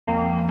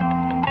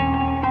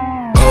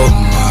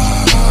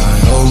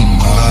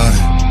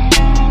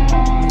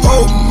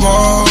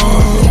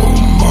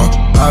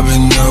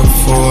been up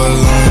for a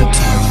long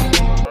time.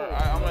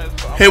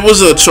 Hey,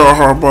 what's up,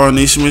 Hardball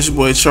Nation? It's your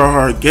boy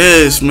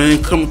Cutthroat-GAS,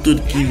 man, coming through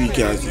to give you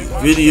guys this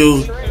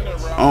video.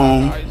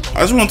 I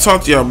just want to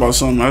talk to y'all about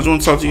something. I just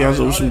want to talk to you guys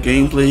over some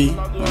gameplay.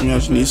 I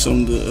just need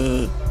something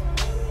to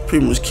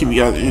pretty much keep you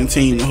guys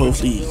entertained and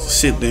hopefully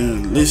sit there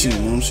and listen, you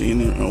know what I'm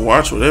saying, and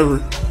watch whatever.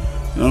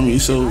 You know what I mean?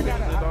 So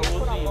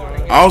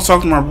I was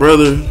talking to my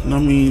brother, you know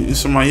what I mean, and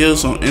somebody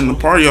else in the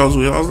party I was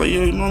with. I was like,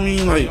 yo, you know what I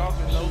mean? Like,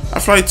 I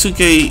feel like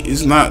 2K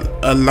is not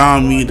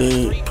allowing me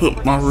to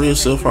put my real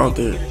self out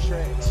there.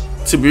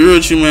 To be real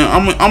with you,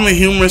 man, I'm a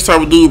humorous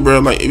type of dude, bro.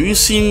 Like, if you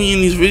see me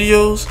in these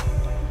videos,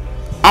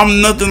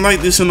 I'm nothing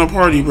like this in the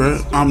party, bro.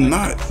 I'm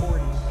not.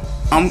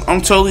 I'm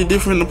totally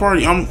different in the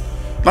party. I'm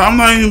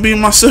not even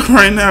being myself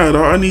right now,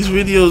 dog. In these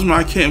videos,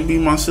 man, I can't be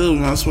myself,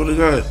 man. I swear to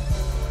God.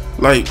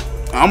 Like,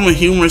 I'm a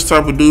humorous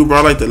type of dude, bro.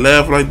 I like to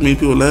laugh, I like to make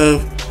people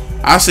laugh.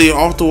 I say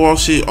off the wall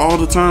shit all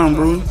the time,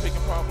 bro.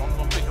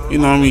 You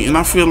know what I mean? And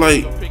I feel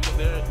like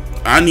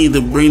I need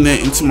to bring that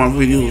into my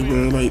videos,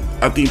 bro. Like,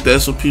 I think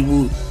that's what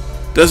people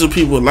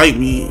like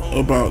me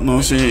about, you know what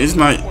I'm saying? It's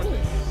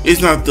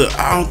not the,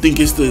 I don't think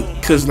it's the,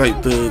 cause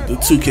like the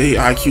 2K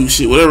IQ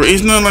shit, whatever.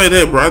 It's nothing like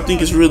that, bro. I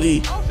think it's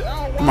really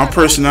my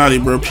personality,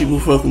 bro. People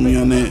fuck with me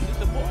on that.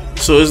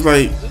 So it's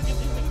like,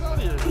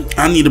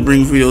 I need to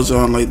bring videos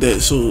on like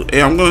that. So,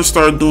 hey, I'm gonna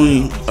start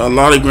doing a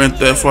lot of Grand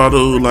Theft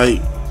Auto,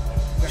 like,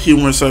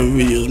 humorous type of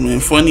videos, man.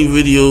 Funny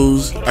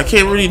videos. I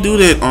can't really do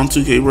that on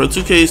 2K, bro.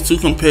 2K is too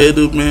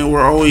competitive, man.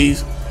 We're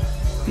always,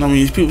 I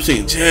mean, people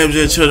saying jabs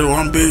at each other, oh,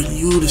 I'm better than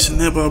you, this and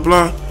that, blah,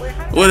 blah.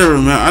 Whatever,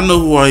 man. I know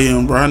who I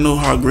am, bro. I know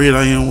how great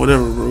I am,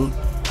 whatever, bro.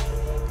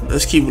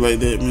 Let's keep it like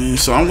that, man.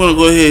 So I'm going to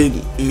go ahead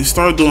and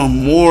start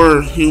doing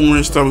more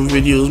humorous type of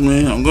videos,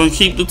 man. I'm going to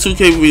keep the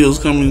 2K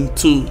videos coming,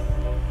 too.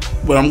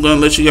 But I'm going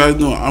to let you guys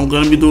know, I'm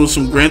going to be doing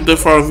some Grand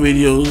Theft Auto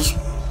videos,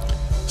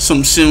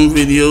 some sim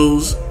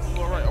videos.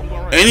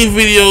 Any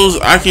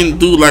videos I can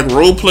do, like,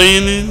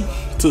 role-playing in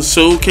to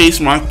showcase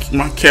my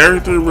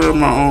character, bro,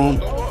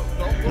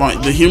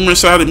 the humor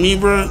side of me,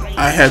 bro.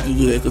 I have to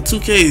do that because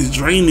 2K is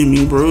draining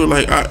me, bro.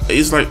 Like,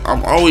 it's like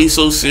I'm always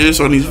so serious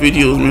on these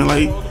videos, man.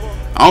 Like,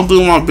 I'm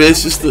doing my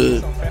best just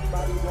to,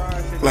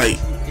 like,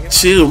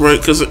 chill, bro.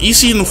 Because you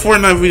see in the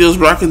Fortnite videos,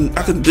 bro, I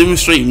can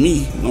demonstrate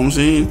me. You know what I'm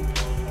saying?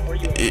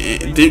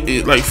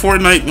 Like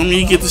Fortnite, I mean,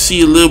 you get to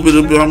see a little bit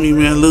about me,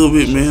 man. A little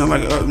bit, man.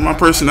 Like my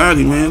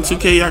personality, man.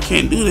 2K, I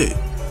can't do that.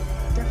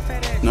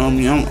 You know what I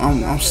mean?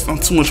 I'm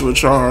too much of a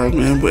tryhard,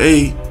 man. But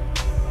hey,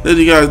 let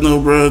you guys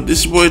know, bro. This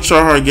is your boy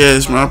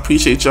Cutthroat-GAS, man. I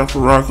appreciate y'all for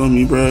rocking on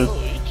me, bro.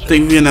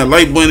 Thank you for hitting that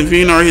like button. If you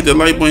ain't already hit that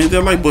like button, hit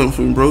that like button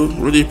for me, bro.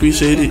 Really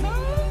appreciate it.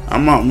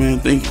 I'm out, man.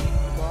 Thank you.